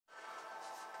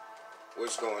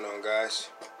What's going on, guys?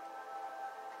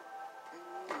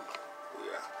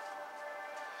 Yeah,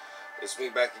 it's me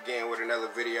back again with another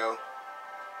video.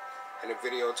 And the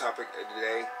video topic of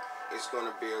today is going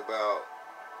to be about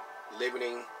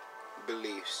limiting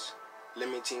beliefs.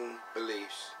 Limiting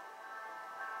beliefs.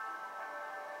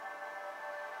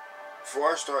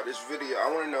 Before I start this video,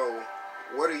 I want to know,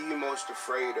 what are you most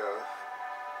afraid of?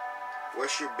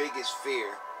 What's your biggest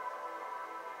fear?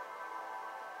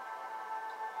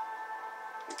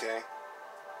 Okay?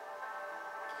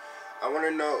 I want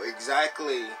to know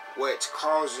exactly what's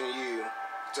causing you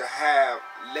to have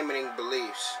limiting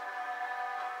beliefs.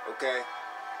 Okay?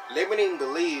 Limiting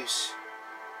beliefs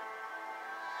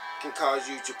can cause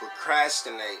you to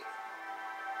procrastinate.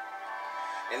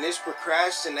 And this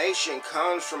procrastination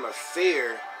comes from a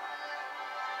fear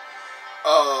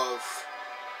of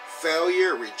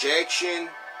failure, rejection,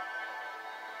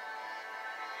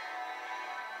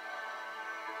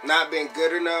 not being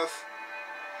good enough.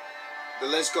 The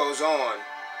list goes on.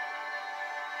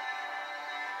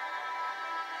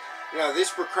 Now,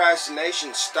 this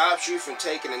procrastination stops you from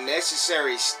taking the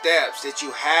necessary steps that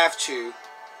you have to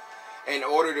in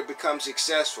order to become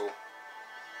successful.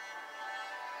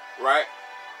 Right?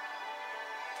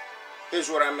 Here's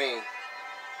what I mean.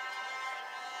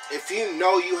 If you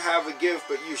know you have a gift,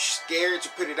 but you're scared to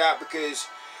put it out because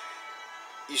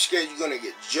you're scared you're going to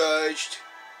get judged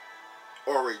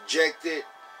or rejected,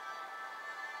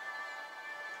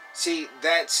 see,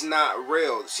 that's not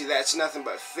real. See, that's nothing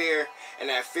but fear, and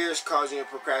that fear is causing you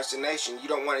procrastination. You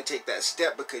don't want to take that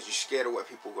step because you're scared of what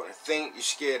people are going to think. You're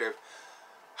scared of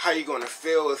how you're going to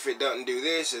feel if it doesn't do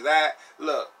this or that.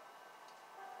 Look,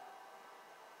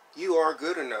 you are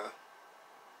good enough.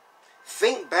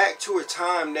 Think back to a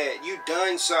time that you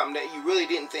done something that you really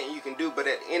didn't think you can do, but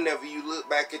at the end of it, you look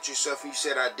back at yourself and you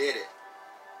said, I did it.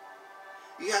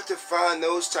 You have to find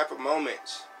those type of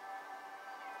moments.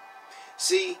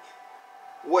 See,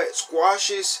 what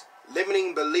squashes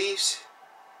limiting beliefs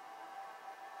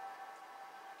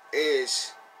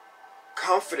is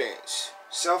confidence,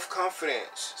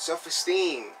 self-confidence,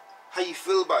 self-esteem, how you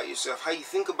feel about yourself, how you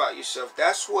think about yourself.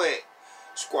 That's what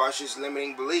squashes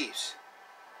limiting beliefs.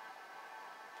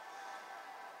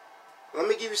 Let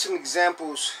me give you some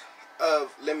examples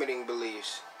of limiting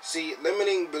beliefs. See,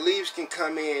 limiting beliefs can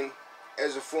come in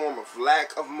as a form of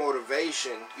lack of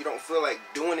motivation. You don't feel like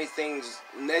doing the things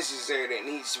necessary that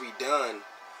needs to be done.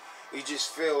 You just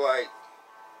feel like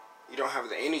you don't have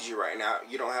the energy right now.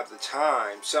 You don't have the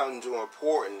time. Something's too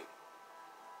important.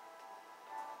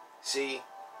 See,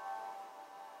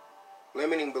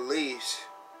 limiting beliefs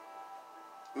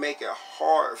make it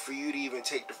hard for you to even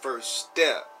take the first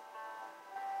step.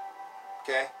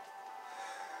 Okay?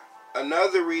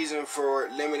 Another reason for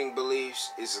limiting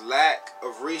beliefs is lack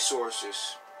of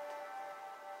resources.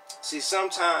 See,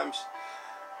 sometimes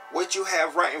what you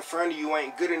have right in front of you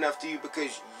ain't good enough to you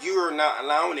because you're not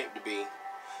allowing it to be.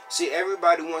 See,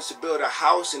 everybody wants to build a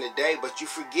house in a day, but you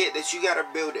forget that you got to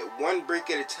build it one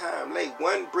brick at a time. Lay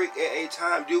one brick at a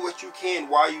time. Do what you can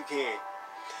while you can.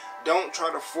 Don't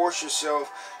try to force yourself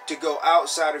to go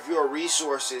outside of your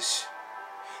resources,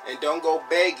 and don't go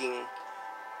begging.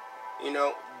 You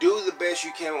know, do the best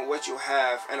you can with what you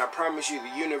have, and I promise you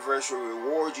the universe will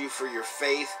reward you for your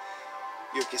faith,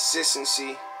 your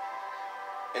consistency,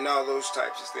 and all those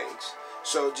types of things.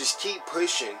 So just keep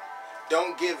pushing.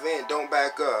 Don't give in. Don't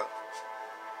back up.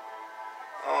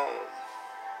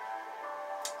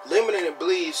 Limiting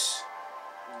beliefs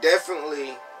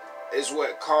definitely is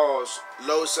what causes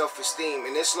low self-esteem,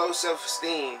 and this low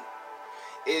self-esteem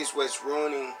is what's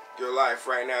ruining your life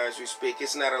right now as we speak.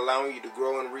 It's not allowing you to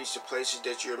grow and reach the places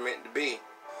that you're meant to be.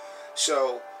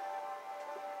 So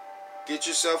get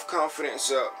your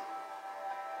self-confidence up.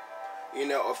 You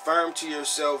know, affirm to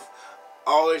yourself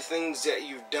all the things that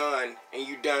you've done, and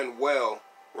you've done well.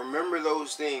 Remember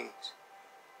those things.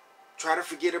 Try to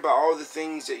forget about all the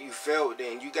things that you failed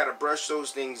in. You got to brush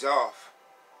those things off.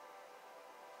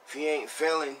 If you ain't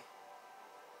failing,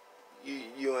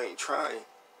 you ain't trying,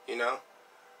 you know.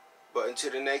 But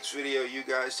until the next video, you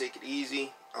guys take it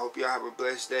easy. I hope y'all have a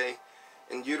blessed day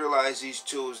and utilize these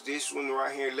tools. This one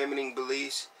right here, limiting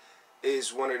beliefs,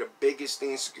 is one of the biggest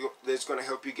things that's going to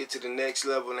help you get to the next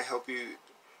level and help you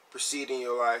proceed in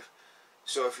your life.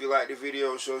 So if you like the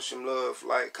video, show some love,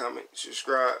 like, comment,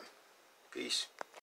 subscribe. Peace.